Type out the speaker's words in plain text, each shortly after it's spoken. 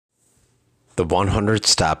The 100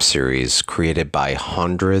 Stop series, created by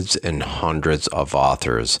hundreds and hundreds of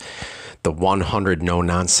authors. The 100 No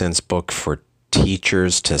Nonsense book for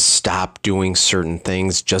teachers to stop doing certain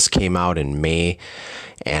things just came out in May,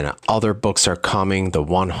 and other books are coming. The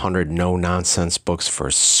 100 No Nonsense books for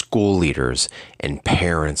school leaders and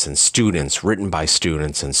parents and students, written by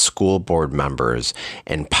students and school board members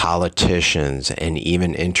and politicians and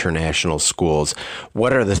even international schools.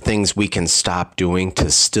 What are the things we can stop doing to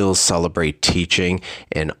still celebrate teaching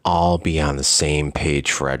and all be on the same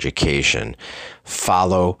page for education?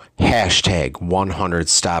 Follow hashtag 100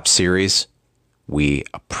 Stop series. We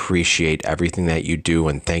appreciate everything that you do,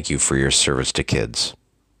 and thank you for your service to kids.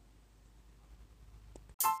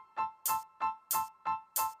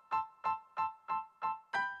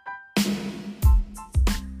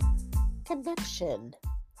 Connection,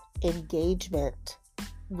 engagement,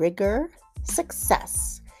 rigor,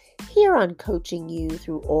 success. Here on Coaching You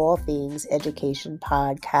Through All Things Education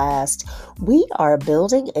podcast, we are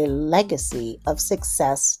building a legacy of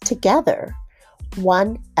success together.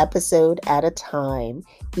 One episode at a time,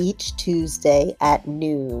 each Tuesday at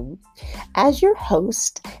noon. As your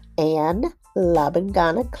host, Anne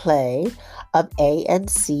Labangana Clay of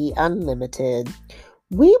ANC Unlimited,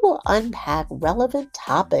 we will unpack relevant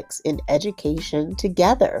topics in education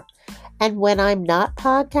together. And when I'm not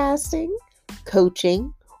podcasting,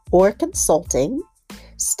 coaching, or consulting,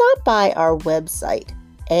 stop by our website,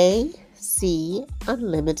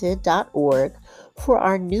 afunlimited.org, for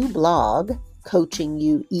our new blog, Coaching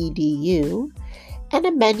You EDU, and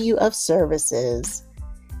a menu of services.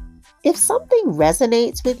 If something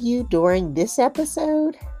resonates with you during this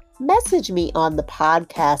episode, message me on the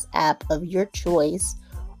podcast app of your choice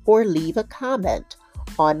or leave a comment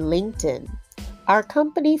on LinkedIn, our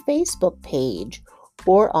company Facebook page,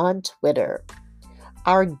 or on Twitter.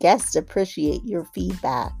 Our guests appreciate your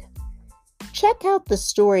feedback. Check out the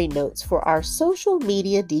story notes for our social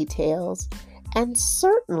media details, and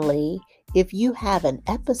certainly, if you have an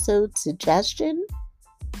episode suggestion,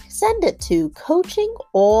 send it to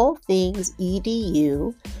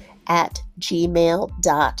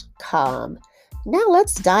coachingallthingsedu@gmail.com. Now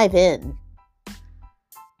let's dive in.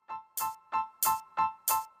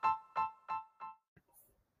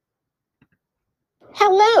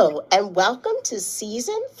 Hello, and welcome to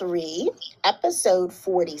Season 3, Episode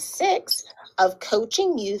 46 of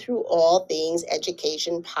Coaching You Through All Things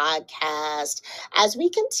Education podcast, as we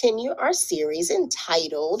continue our series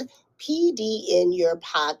entitled PD in Your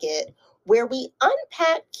Pocket, where we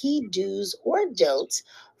unpack key do's or don'ts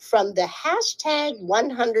from the hashtag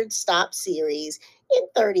 100 Stop series in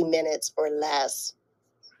 30 minutes or less.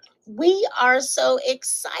 We are so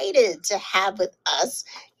excited to have with us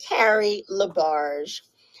Carrie LaBarge.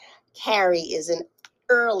 Carrie is an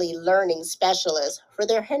early learning specialist for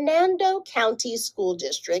the Hernando County School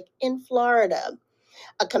District in Florida,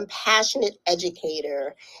 a compassionate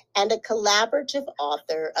educator, and a collaborative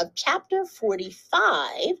author of Chapter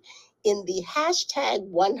 45 in the hashtag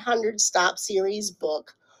 100 Stop series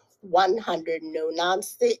book, 100 No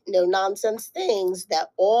Nonsense Things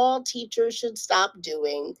That All Teachers Should Stop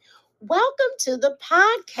Doing. Welcome to the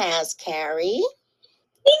podcast, Carrie.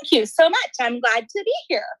 Thank you so much. I'm glad to be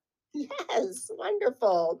here. Yes,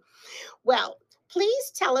 wonderful. Well,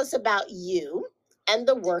 please tell us about you and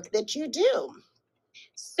the work that you do.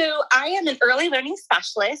 So I am an early learning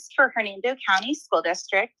specialist for Hernando County School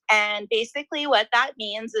District. And basically what that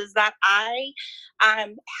means is that I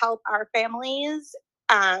help our families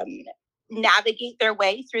navigate their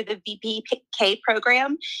way through the VPK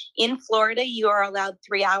program. In Florida, you are allowed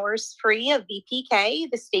 3 hours free of VPK.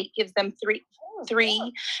 The state gives them three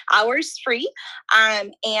hours free.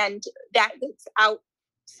 And that gets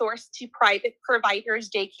outsourced to private providers,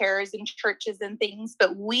 daycares, and churches and things.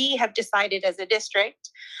 But we have decided as a district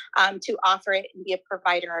to offer it and be a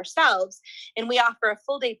provider ourselves. And we offer a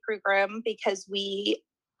full day program because we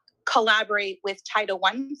collaborate with Title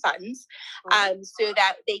I funds so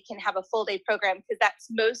that they can have a full day program, because that's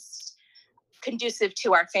most conducive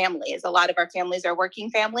to our families. A lot of our families are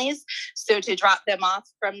working families. So to drop them off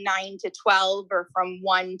from 9 to 12 or from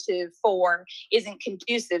 1 to 4 isn't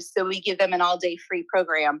conducive. So we give them an all-day free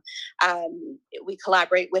program. We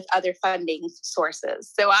collaborate with other funding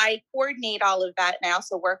sources. So I coordinate all of that. And I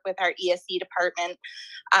also work with our ESE department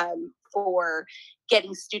for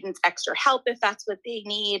getting students extra help if that's what they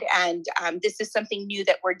need. And this is something new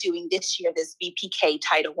that we're doing this year, this VPK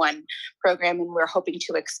Title I program, and we're hoping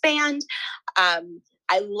to expand.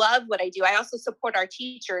 I love what I do. I also support our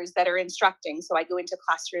teachers that are instructing. So I go into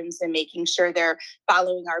classrooms and making sure they're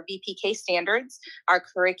following our VPK standards, our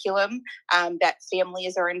curriculum, that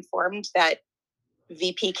families are informed that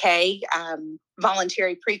VPK,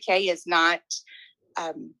 voluntary pre-K, is not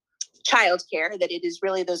childcare, that it is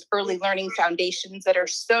really those early learning foundations that are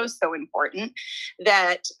so, so important,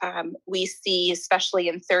 that we see, especially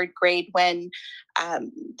in third grade when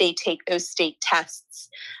they take those state tests,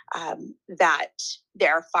 that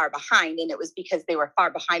they're far behind. And it was because they were far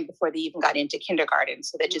behind before they even got into kindergarten.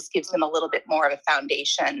 So that just gives them a little bit more of a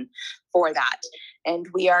foundation for that. And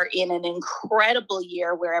we are in an incredible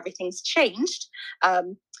year where everything's changed.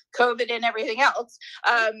 COVID and everything else,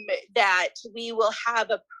 that we will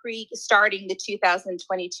have starting the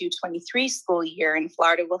 2022-23 school year in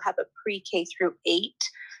Florida, we'll have a pre-K through 8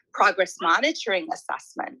 progress monitoring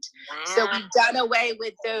assessment. Wow. So we've done away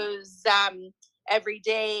with those every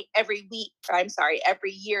year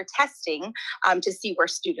testing to see where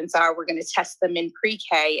students are. We're going to test them in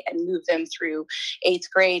pre-K and move them through 8th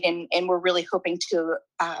grade. And we're really hoping to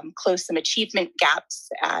close some achievement gaps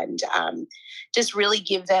and just really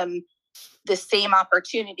give them the same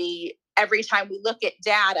opportunity. Every time we look at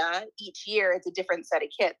data each year, it's a different set of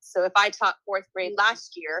kids. So if I taught 4th grade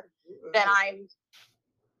last year, then I'm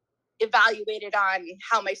evaluated on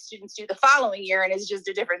how my students do the following year, and it's just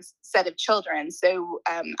a different set of children. So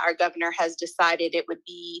our governor has decided it would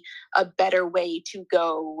be a better way to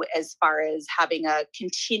go as far as having a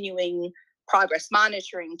continuing progress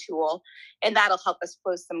monitoring tool, and that'll help us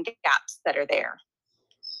close some gaps that are there.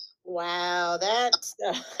 Wow, that's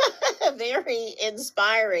very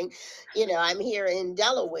inspiring. I'm here in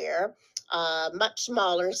Delaware, much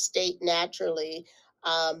smaller state naturally.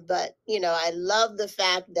 But, I love the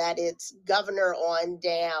fact that it's governor on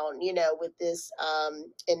down, with this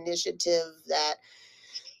initiative that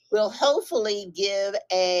will hopefully give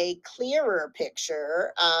a clearer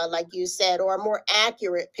picture, like you said, or a more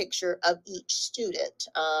accurate picture of each student.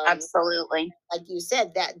 Absolutely. Like you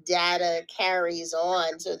said, that data carries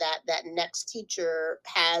on so that next teacher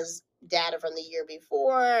has data from the year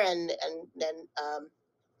before and then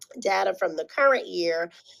data from the current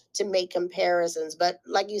year to make comparisons. But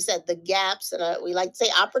like you said, the gaps, and we like to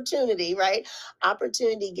say opportunity, right?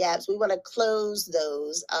 Opportunity gaps. We want to close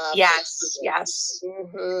those. Yes.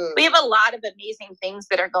 Mm-hmm. We have a lot of amazing things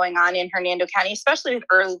that are going on in Hernando County, especially with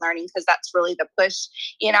early learning, because that's really the push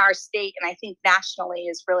in our state. And I think nationally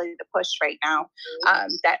is really the push right now,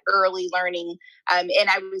 that early learning. And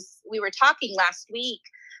we were talking last week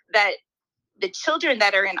that the children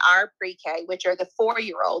that are in our pre-K, which are the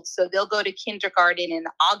 4-year-olds, so they'll go to kindergarten in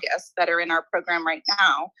August, that are in our program right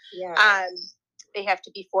now. Yeah. They have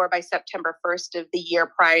to be 4 by September 1st of the year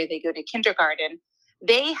prior they go to kindergarten.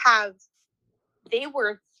 They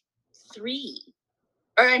were 2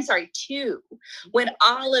 when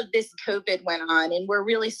all of this COVID went on, and we're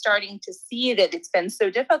really starting to see that it's been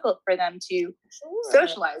so difficult for them to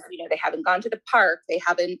socialize. They haven't gone to the park. They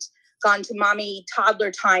haven't gone to mommy toddler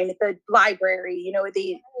time at the library,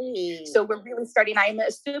 so we're really starting, I'm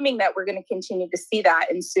assuming that we're going to continue to see that.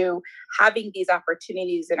 And so having these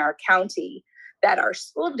opportunities in our county that our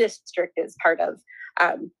school district is part of,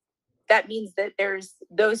 that means that there's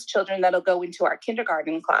those children that'll go into our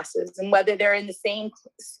kindergarten classes, and whether they're in the same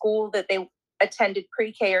school that they attended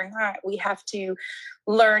pre-K or not, we have to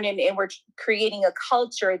learn, and we're creating a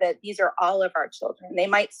culture that these are all of our children. They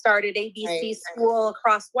might start at ABC school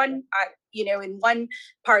across one, in one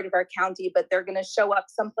part of our county, but they're going to show up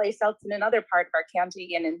someplace else in another part of our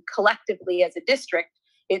county. And collectively as a district,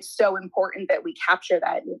 it's so important that we capture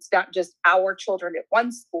that. And it's not just our children at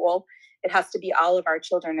one school. It has to be all of our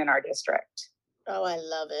children in our district. Oh, I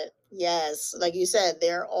love it. Yes. Like you said,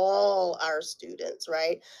 they're all our students,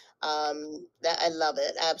 right? I love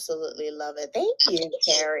it. Absolutely love it. Thank you,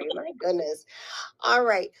 Carrie. My goodness. All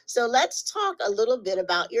right. So let's talk a little bit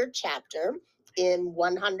about your chapter in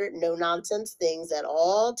 100 No-Nonsense Things That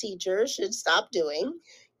All Teachers Should Stop Doing.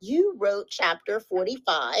 You wrote chapter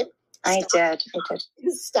 45. I did.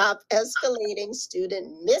 Stop escalating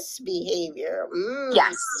student misbehavior.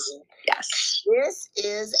 Yes. This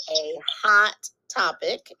is a hot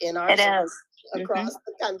topic in our across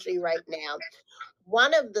the country right now.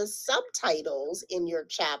 One of the subtitles in your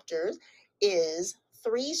chapters is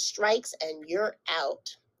 3 strikes and you're out.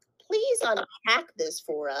 Please unpack this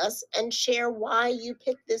for us and share why you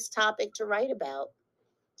picked this topic to write about.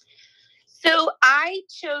 So I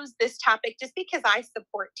chose this topic just because I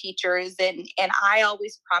support teachers, and I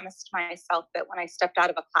always promised myself that when I stepped out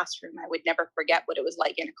of a classroom, I would never forget what it was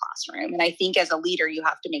like in a classroom. And I think as a leader, you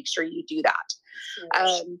have to make sure you do that.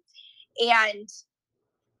 Sure. And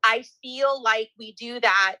I feel like we do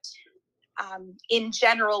that in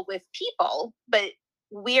general with people, but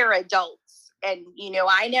we're adults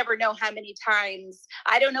I never know how many times,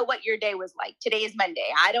 I don't know what your day was like. Today is Monday.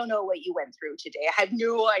 I don't know what you went through today. I have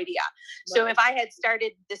no idea. Right. So if I had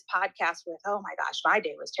started this podcast with, oh my gosh, my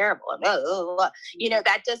day was terrible, and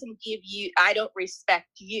that doesn't give you, I don't respect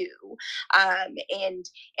you. And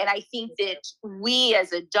I think that we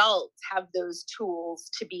as adults have those tools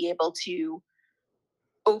to be able to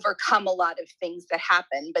overcome a lot of things that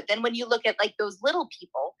happen. But then when you look at like those little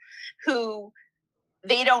people who,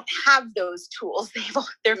 they don't have those tools.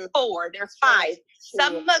 They're 4, they're 5.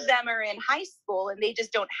 Some of them are in high school and they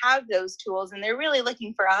just don't have those tools. And they're really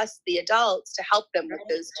looking for us, the adults, to help them with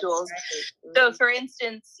those tools. So for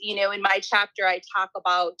instance, in my chapter, I talk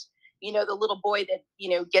about, the little boy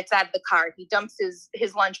that, gets out of the car. He dumps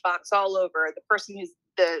his lunchbox all over. The person who's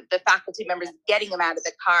the faculty members getting him out of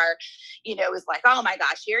the car, is like, oh my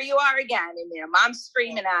gosh, here you are again. And, mom's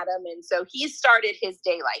screaming at him. And so he started his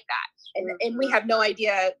day like that. And we have no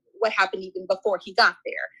idea what happened even before he got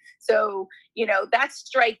there. So, that's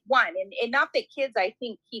strike one. And not that kids, I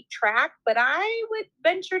think, keep track, but I would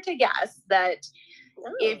venture to guess that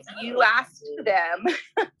if you asked them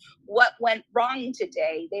what went wrong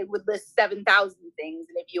today, they would list 7,000 things.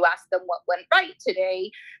 And if you ask them what went right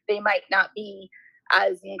today, they might not be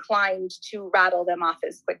as inclined to rattle them off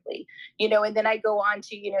as quickly, and then I go on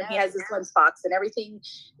to, he has his lunchbox and everything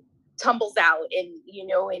tumbles out, and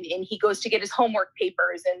and he goes to get his homework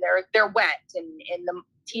papers and they're wet, and the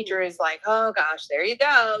teacher is like, oh gosh, there you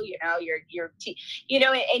go,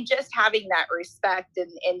 and just having that respect, and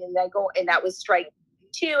then I go, and that was strike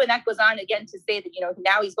 2, and that goes on again to say that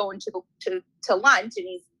now he's going to lunch, and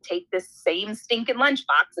he's take this same stinking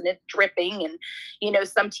lunchbox and it's dripping, and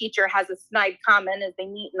some teacher has a snide comment as they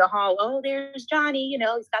meet in the hall, oh, there's Johnny,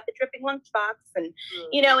 he's got the dripping lunchbox, and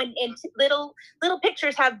and little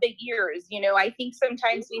pictures have big ears. I think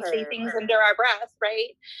sometimes we say things under our breath, right?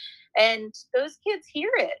 And those kids hear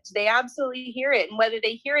it. They absolutely hear it. And whether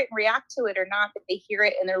they hear it and react to it or not, they hear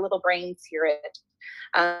it and their little brains hear it.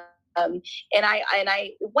 And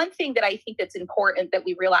I one thing that I think that's important that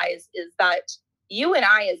we realize is that you and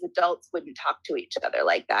I as adults wouldn't talk to each other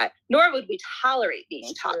like that, nor would we tolerate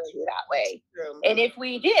being talked to that way. And if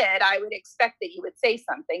we did, I would expect that you would say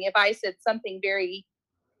something. If I said something very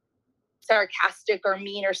sarcastic or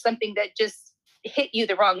mean or something that just hit you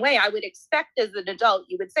the wrong way, I would expect as an adult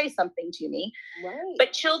you would say something to me. Right.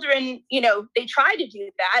 But children, they try to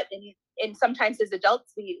do that, and sometimes as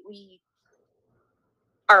adults we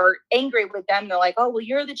are angry with them. They're like, oh, well,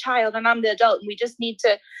 you're the child and I'm the adult. And we just need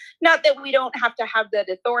to, not that we don't have to have that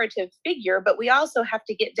authoritative figure, but we also have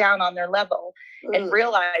to get down on their level and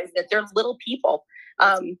realize that they're little people.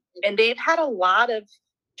 And they've had a lot of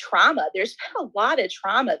trauma. There's been a lot of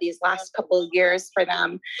trauma these last couple of years for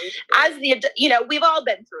them. As we've all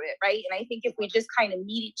been through it, right? And I think if we just kind of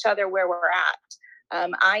meet each other where we're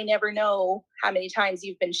at, I never know how many times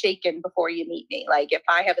you've been shaken before you meet me. Like if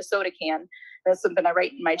I have a soda can, that's something I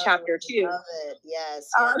write in my chapter too. Love it. Yes.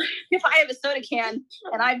 If I have a soda can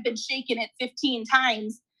and I've been shaking it 15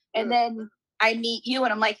 times, and then I meet you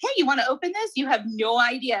and I'm like, hey, you want to open this? You have no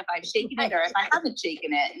idea if I've shaken it or if I haven't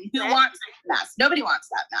shaken it. And who wants that mess? Nobody wants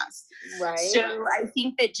that mess. Right. So I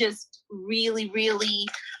think that just really, really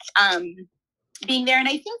being there. And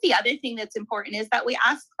I think the other thing that's important is that we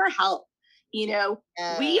ask for help. We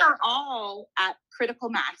are all at critical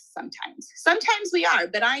mass sometimes. Sometimes we are,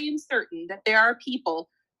 but I am certain that there are people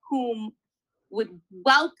whom would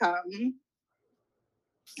welcome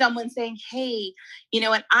someone saying, hey,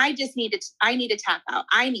 and I need to tap out.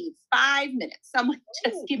 I need 5 minutes. Someone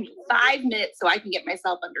just give me 5 minutes so I can get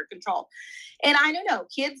myself under control. And I don't know,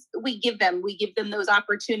 kids, we give them those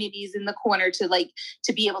opportunities in the corner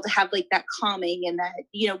to be able to have like that calming and that,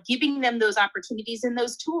 giving them those opportunities and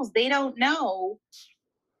those tools. They don't know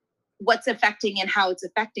what's affecting and how it's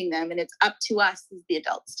affecting them. And it's up to us as the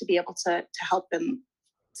adults to be able to help them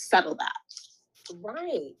settle that.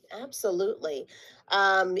 Right. Absolutely.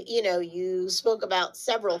 You spoke about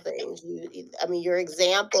several things. Your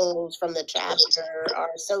examples from the chapter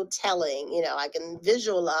are so telling. I can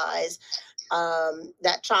visualize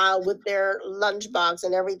that child with their lunchbox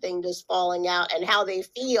and everything just falling out and how they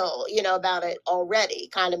feel, about it already,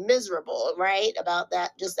 kind of miserable, right? About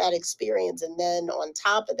that, just that experience. And then on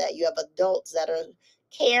top of that, you have adults that are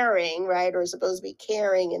caring, right? Or supposed to be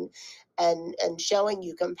caring and showing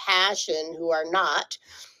you compassion who are not,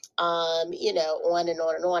 on and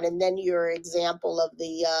on and on. And then your example of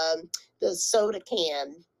the soda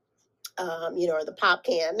can, or the pop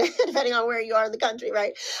can, depending on where you are in the country,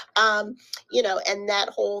 right? And that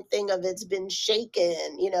whole thing of it's been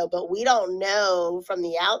shaken, but we don't know from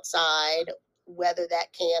the outside whether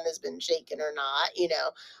that can has been shaken or not,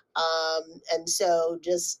 And so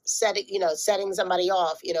just setting somebody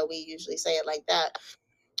off, we usually say it like that.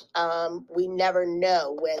 We never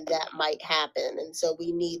know when that might happen. And so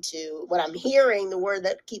we need to, what I'm hearing, the word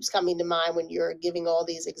that keeps coming to mind when you're giving all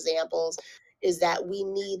these examples is that we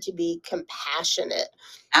need to be compassionate.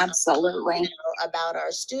 Absolutely. About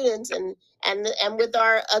our students and with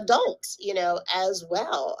our adults, as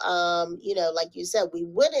well. Like you said, we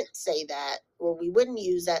wouldn't say that, or we wouldn't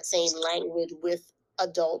use that same language with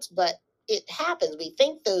adults, but it happens. We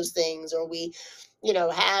think those things, or we,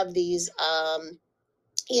 have these,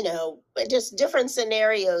 just different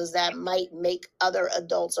scenarios that might make other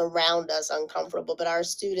adults around us uncomfortable, but our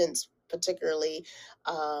students particularly,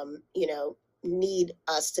 need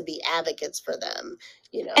us to be advocates for them,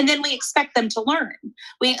 And then we expect them to learn.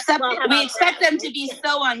 We expect them to be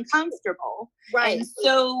so uncomfortable, right, and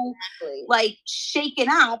so like shaken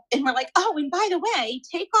up, and we're like, oh, and by the way,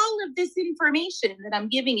 take all of this information that I'm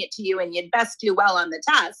giving it to you, and you'd best do well on the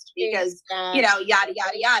test, because yada yada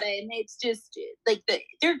yada, and it's just like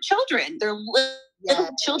they're children, they're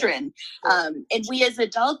little children, and we as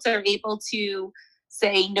adults are able to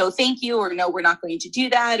say no thank you, or no, we're not going to do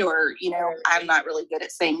that, or I'm not really good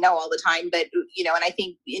at saying no all the time, but and I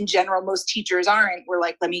think in general most teachers aren't. We're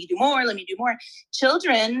like, let me do more.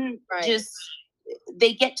 Children just,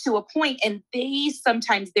 they get to a point, and they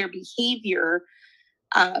sometimes their behavior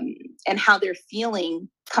and how they're feeling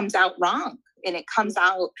comes out wrong, and it comes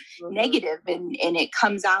out negative, and it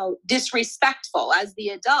comes out disrespectful. As the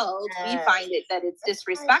adult, we find it that it's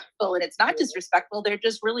disrespectful, and it's not disrespectful. They're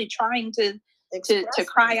just really trying to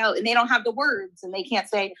cry out, and they don't have the words, and they can't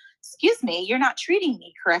say, excuse me, you're not treating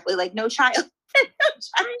me correctly. Like no child does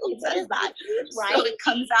that. Right. So it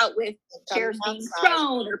comes out with chairs being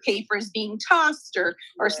thrown, or papers being tossed, or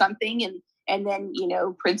something. And then,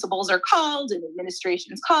 principals are called, and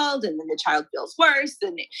administration's called, and then the child feels worse.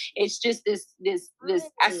 And it's just this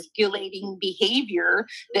escalating behavior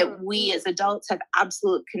that we as adults have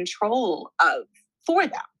absolute control of for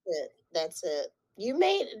them. That's it.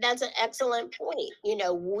 That's an excellent point.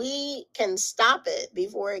 We can stop it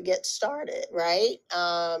before it gets started, right?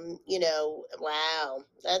 Wow,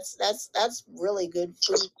 that's really good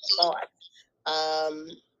food for thought.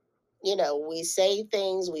 We say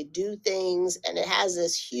things, we do things, and it has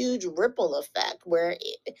this huge ripple effect where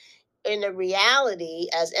in the reality,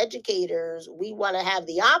 as educators, we want to have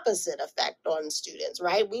the opposite effect on students,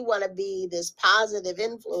 right? We want to be this positive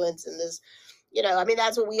influence in this,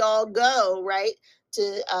 that's what we all go, right,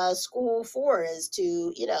 to school for, is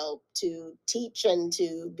to, to teach and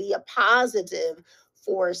to be a positive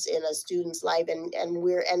force in a student's life. And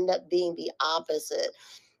we're end up being the opposite.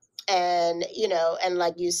 And and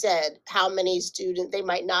like you said, how many students, they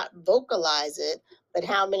might not vocalize it, but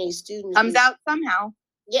how many students comes out somehow.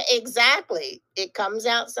 Yeah, exactly. It comes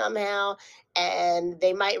out somehow, and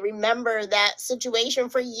they might remember that situation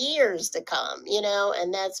for years to come,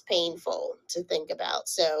 and that's painful to think about.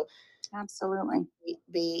 So absolutely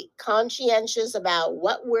be conscientious about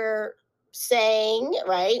what we're saying,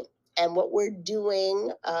 right, and what we're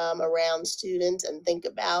doing around students, and think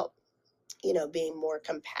about being more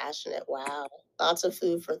compassionate. Wow. Lots of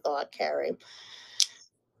food for thought, Carrie.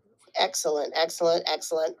 Excellent, excellent,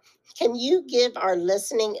 excellent. Can you give our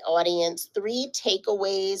listening audience 3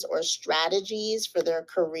 takeaways or strategies for their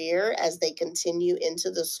career as they continue into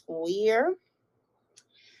the school year?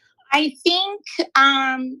 I think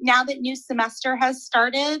now that new semester has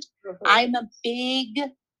started, I'm a big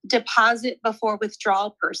deposit before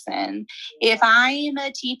withdrawal person. If I'm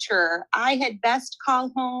a teacher, I had best call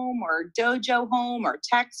home, or dojo home, or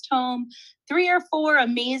text home 3 or 4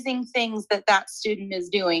 amazing things that student is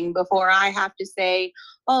doing before I have to say,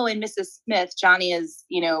 oh, and Mrs. Smith, Johnny is,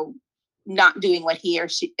 not doing what he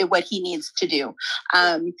needs to do.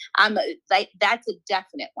 I'm like, that's a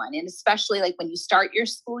definite one. And especially like when you start your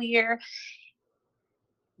school year,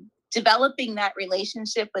 developing that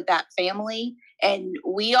relationship with that family. And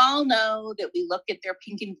we all know that we look at their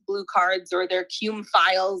pink and blue cards or their CUME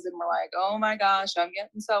files, and we're like, oh my gosh, I'm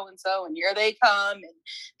getting so-and-so, and here they come, and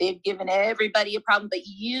they've given everybody a problem. But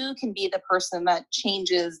you can be the person that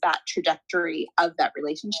changes that trajectory of that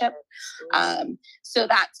relationship. So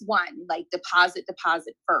that's one, like deposit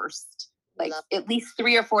first, like at least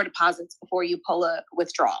 3 or 4 deposits before you pull a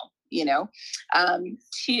withdrawal, 2,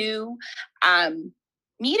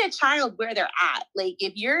 meet a child where they're at. Like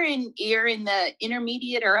if you're in the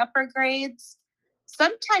intermediate or upper grades,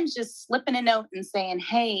 sometimes just slipping a note and saying,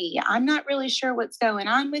 hey, I'm not really sure what's going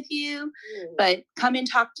on with you, but come and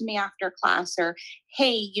talk to me after class. Or,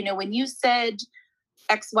 hey, when you said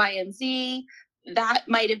X, Y, and Z, that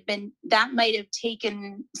might have been offensive.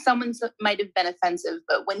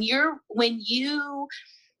 But when you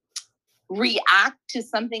react to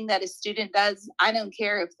something that a student does, I don't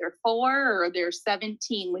care if they're 4 or they're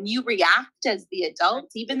 17, when you react as the adult,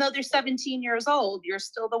 even though they're 17 years old, you're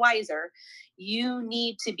still the wiser. You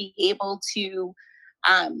need to be able to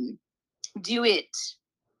do it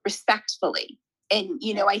respectfully. And,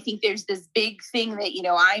 I think there's this big thing that,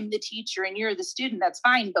 I'm the teacher and you're the student, that's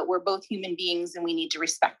fine, but we're both human beings and we need to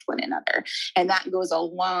respect one another. And that goes a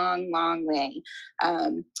long, long way.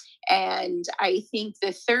 And I think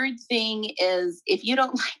the third thing is, if you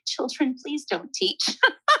don't like children, please don't teach.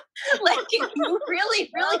 Like, if you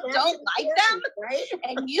really, really don't like them, right?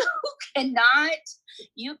 And you cannot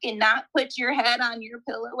put your head on your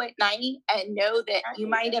pillow at night and know that you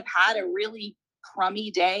might have had a really crummy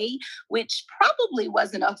day, which probably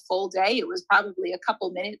wasn't a full day. It was probably a couple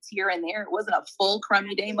minutes here and there. It wasn't a full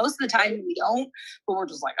crummy day. Most of the time we don't, but we're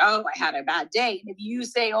just like, oh, I had a bad day. And if you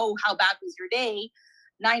say, oh, how bad was your day?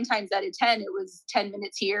 9 times out of 10, it was 10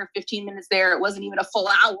 minutes here, 15 minutes there. It wasn't even a full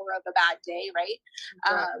hour of a bad day, right?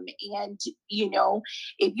 And,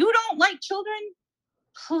 if you don't like children,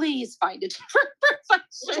 please find a different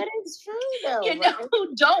profession. That is true, though.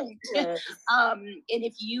 Don't. Yes. And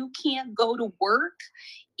if you can't go to work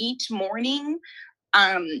each morning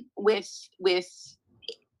with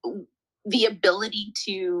the ability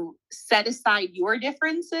to set aside your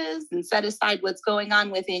differences and set aside what's going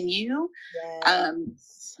on within you,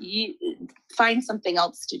 you find something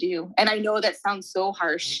else to do. And I know that sounds so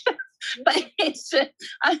harsh, but it's,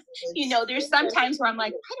 there's sometimes where I'm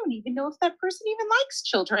like, I don't even know if that person even likes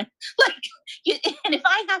children. And if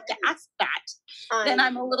I have to ask that, then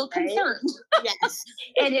I'm a little concerned. Yes.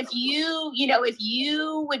 And if you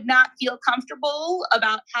would not feel comfortable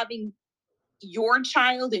about having your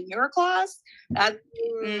child in your class,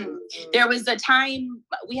 there was a time,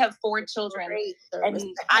 we have 4 children, and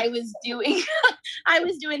I was doing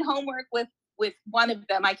homework with one of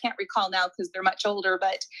them. I can't recall now because they're much older,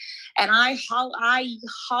 and I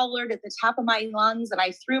hollered at the top of my lungs and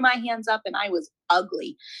I threw my hands up and I was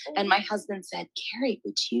ugly. And my husband said, Carrie,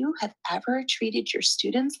 would you have ever treated your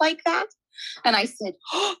students like that? And I said,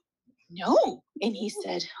 oh, no. And he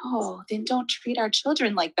said, oh, then don't treat our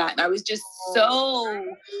children like that. And I was just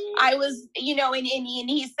and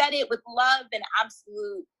he said it with love and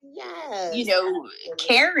absolute,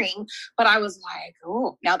 caring. But I was like,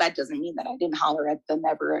 oh, now that doesn't mean that I didn't holler at them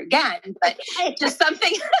ever again, but just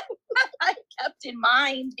something I kept in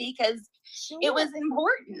mind because it was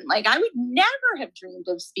important. Like, I would never have dreamed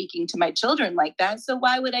of speaking to my children like that. So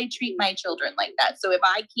why would I treat my children like that? So if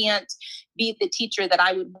I can't be the teacher that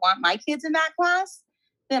I would want my kids in that class,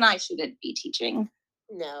 then I shouldn't be teaching.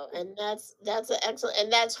 No, and that's an excellent,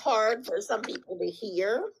 and that's hard for some people to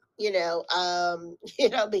hear,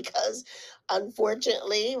 because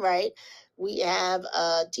unfortunately, right, we have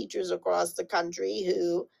teachers across the country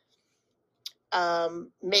who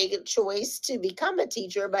make a choice to become a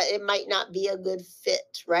teacher, but it might not be a good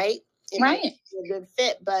fit, right? It might be a good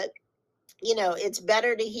fit, but it's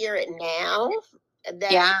better to hear it now than to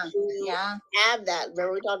have that,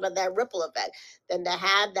 when we talk about that ripple effect, than to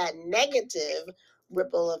have that negative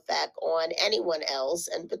ripple effect on anyone else.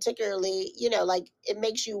 And particularly, it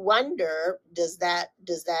makes you wonder, does that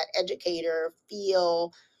educator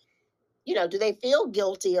feel, do they feel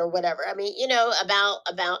guilty or whatever? I mean,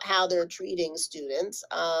 about how they're treating students.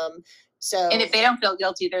 So, and if they don't feel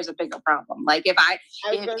guilty, there's a bigger problem. Like that's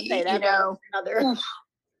a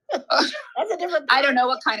different. I don't know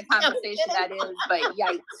what kind of conversation that is, but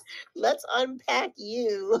yikes. Let's unpack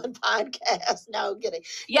you on podcast. No, I'm kidding.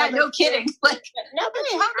 Yeah, no kidding. Like, no, but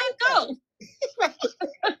hey, how'd that go?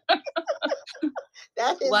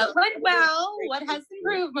 That is what went well? What has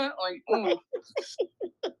improvement?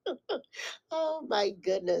 Oh my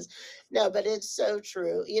goodness. No, but it's so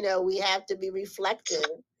true. We have to be reflective.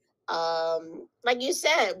 Like you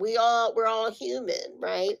said, we're all human,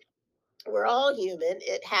 right? We're all human.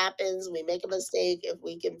 It happens. We make a mistake. If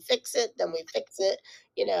we can fix it, then we fix it.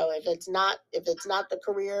 If it's not the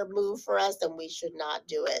career move for us, then we should not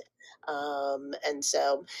do it. And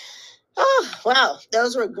so, wow,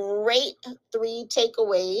 those were great 3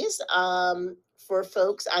 takeaways. For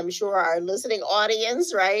folks, I'm sure our listening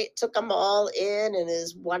audience, right, took them all in and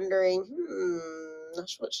is wondering,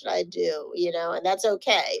 what should I do? And that's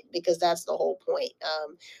okay, because that's the whole point.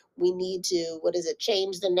 We need to,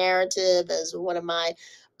 change the narrative, as one of my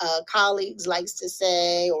colleagues likes to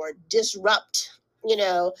say, or disrupt,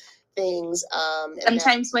 things.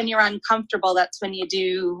 Sometimes when you're uncomfortable, that's when you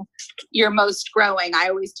do your most growing. I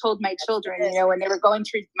always told my children, when they were going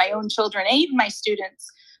through, my own children and even my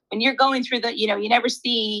students, when you're going through the, you never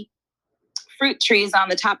see fruit trees on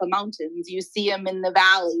the top of mountains. You see them in the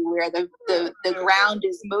valley where the ground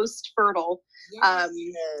is most fertile. Yes.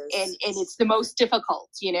 And it's the most difficult,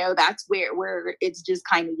 that's where it's just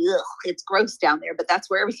kind of, it's gross down there, but that's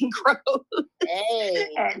where everything grows. Hey,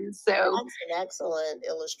 and so that's an excellent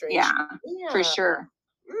illustration. Yeah. For sure.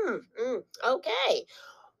 Okay.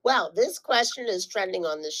 Well, this question is trending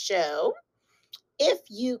on the show. If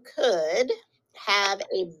you could have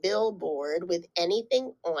a billboard with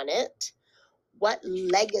anything on it, what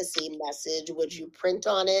legacy message would you print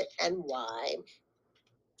on it and why?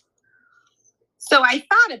 So I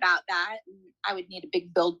thought about that. I would need a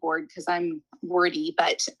big billboard because I'm wordy,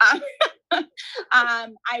 but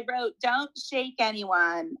I wrote, "Don't shake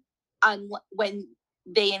anyone when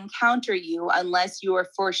they encounter you unless you are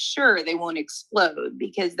for sure they won't explode,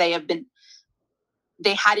 because they hadn't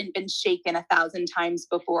been shaken 1,000 times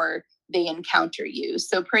before they encounter you."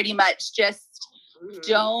 So pretty much just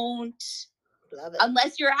don't,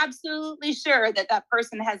 unless you're absolutely sure that that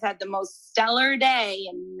person has had the most stellar day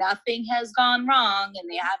and nothing has gone wrong and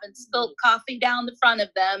they haven't spilled coffee down the front of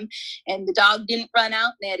them and the dog didn't run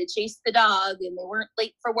out and they had to chase the dog and they weren't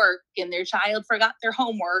late for work and their child forgot their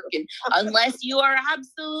homework, and unless you are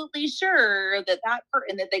absolutely sure that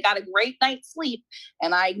and that they got a great night's sleep,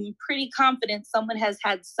 and I'm pretty confident someone has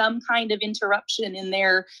had some kind of interruption in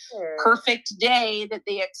their perfect day that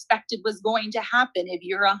they expected was going to happen. If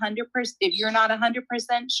you're not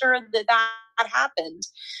 100% sure that happened,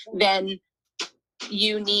 then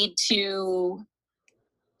you need to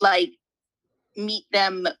meet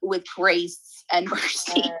them with grace and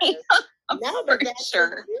mercy. No, but that's sure.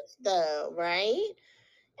 The truth, though, right?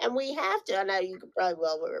 And we have to. I know you could probably.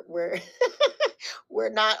 Well, we're we're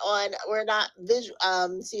not visual.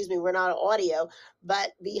 We're not audio.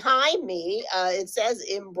 But behind me, it says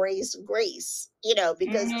 "embrace grace."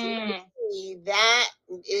 Because to me, that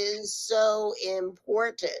is so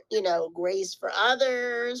important. Grace for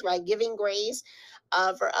others, right? Giving grace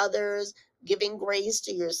for others, giving grace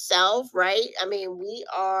to yourself, right? I mean, we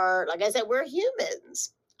are, like I said, we're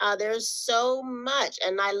humans. There's so much,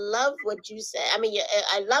 and I love what you said. I mean,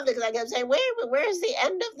 I loved it because I kept saying, where's the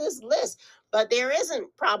end of this list? But there isn't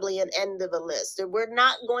probably an end of a list. We're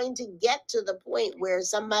not going to get to the point where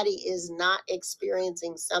somebody is not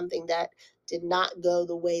experiencing something that did not go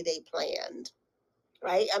the way they planned.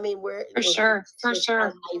 Right? I mean, for sure.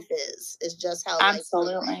 How life is. It's just how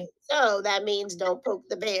absolutely life is. So that means don't poke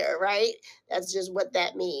the bear, right? That's just what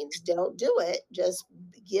that means. Don't do it. Just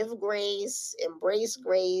give grace, embrace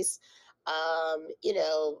grace.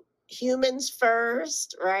 Humans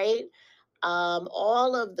first, right?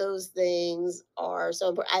 All of those things are so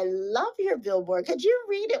important. I love your billboard. Could you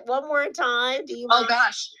read it one more time? Do you mind? Oh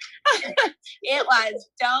gosh. It was,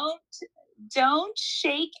 don't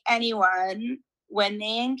shake anyone when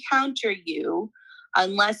they encounter you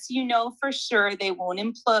unless you know for sure they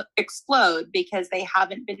won't explode, because they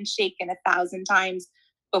haven't been shaken 1,000 times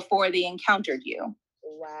before they encountered you.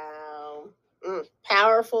 Wow.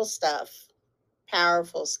 Powerful stuff.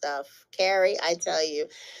 Powerful stuff. Carrie, I tell you,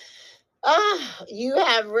 you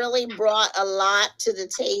have really brought a lot to the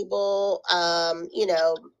table.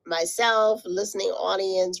 Myself, listening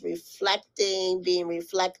audience, reflecting, being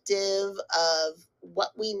reflective of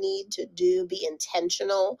what we need to do, be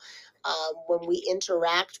intentional when we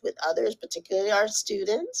interact with others, particularly our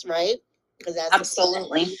students, right? Because that's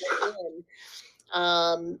absolutely.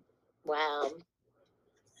 Wow.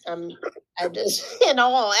 I just in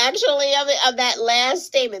awe, actually, of that last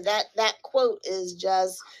statement. That quote is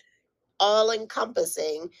just all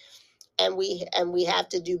encompassing, and we have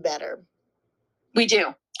to do better. We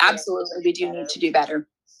do. Absolutely. We do need to do better.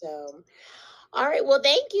 So, all right. Well,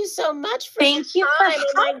 thank you so much for Thank you time.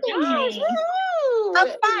 for having me. How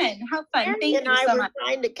fun. Carrie Thank you so much.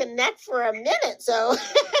 Trying to connect for a minute, so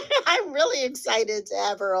I'm really excited to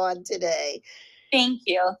have her on today. Thank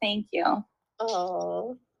you.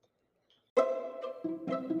 Oh.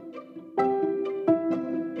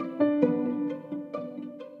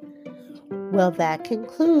 Well, that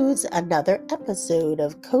concludes another episode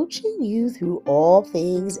of Coaching You Through All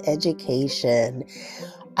Things Education.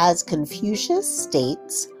 As Confucius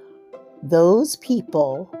states, those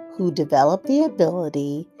people who develop the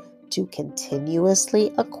ability to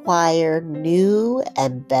continuously acquire new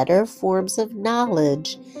and better forms of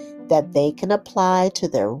knowledge that they can apply to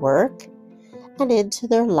their work and into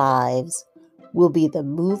their lives will be the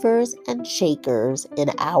movers and shakers in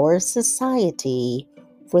our society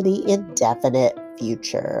for the indefinite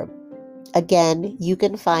future. Again, you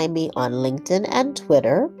can find me on LinkedIn and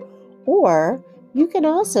Twitter, or You can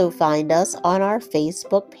also find us on our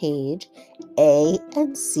Facebook page,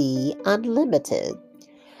 A&C Unlimited.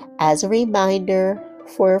 As a reminder,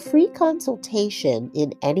 for a free consultation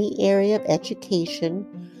in any area of education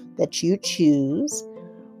that you choose,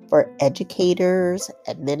 for educators,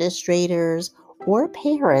 administrators, or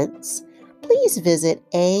parents, please visit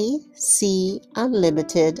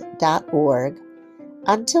acunlimited.org.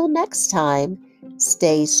 Until next time,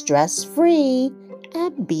 stay stress-free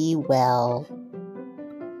and be well.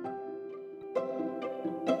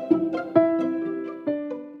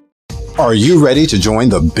 Are you ready to join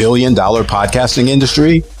the billion-dollar podcasting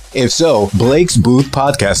industry? If so, Blake's Booth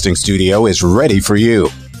Podcasting Studio is ready for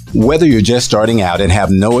you. Whether you're just starting out and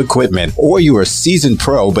have no equipment, or you are a seasoned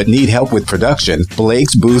pro but need help with production,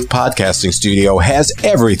 Blake's Booth Podcasting Studio has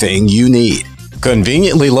everything you need.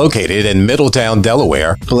 Conveniently located in Middletown,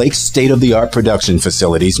 Delaware, Blake's state-of-the-art production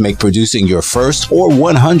facilities make producing your first or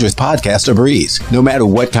 100th podcast a breeze. No matter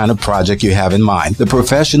what kind of project you have in mind, the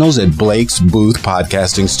professionals at Blake's Booth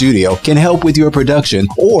Podcasting Studio can help with your production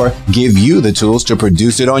or give you the tools to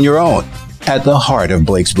produce it on your own. At the heart of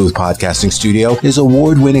Blake's Booth Podcasting Studio is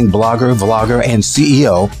award-winning blogger, vlogger, and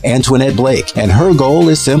CEO Antoinette Blake, and her goal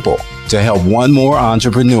is simple: to help one more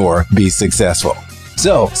entrepreneur be successful.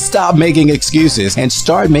 So stop making excuses and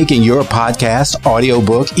start making your podcast,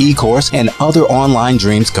 audiobook, e-course, and other online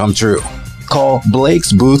dreams come true. Call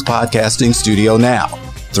Blake's Booth Podcasting Studio now.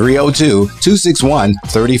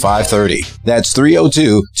 302-261-3530. That's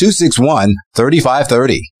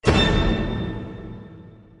 302-261-3530.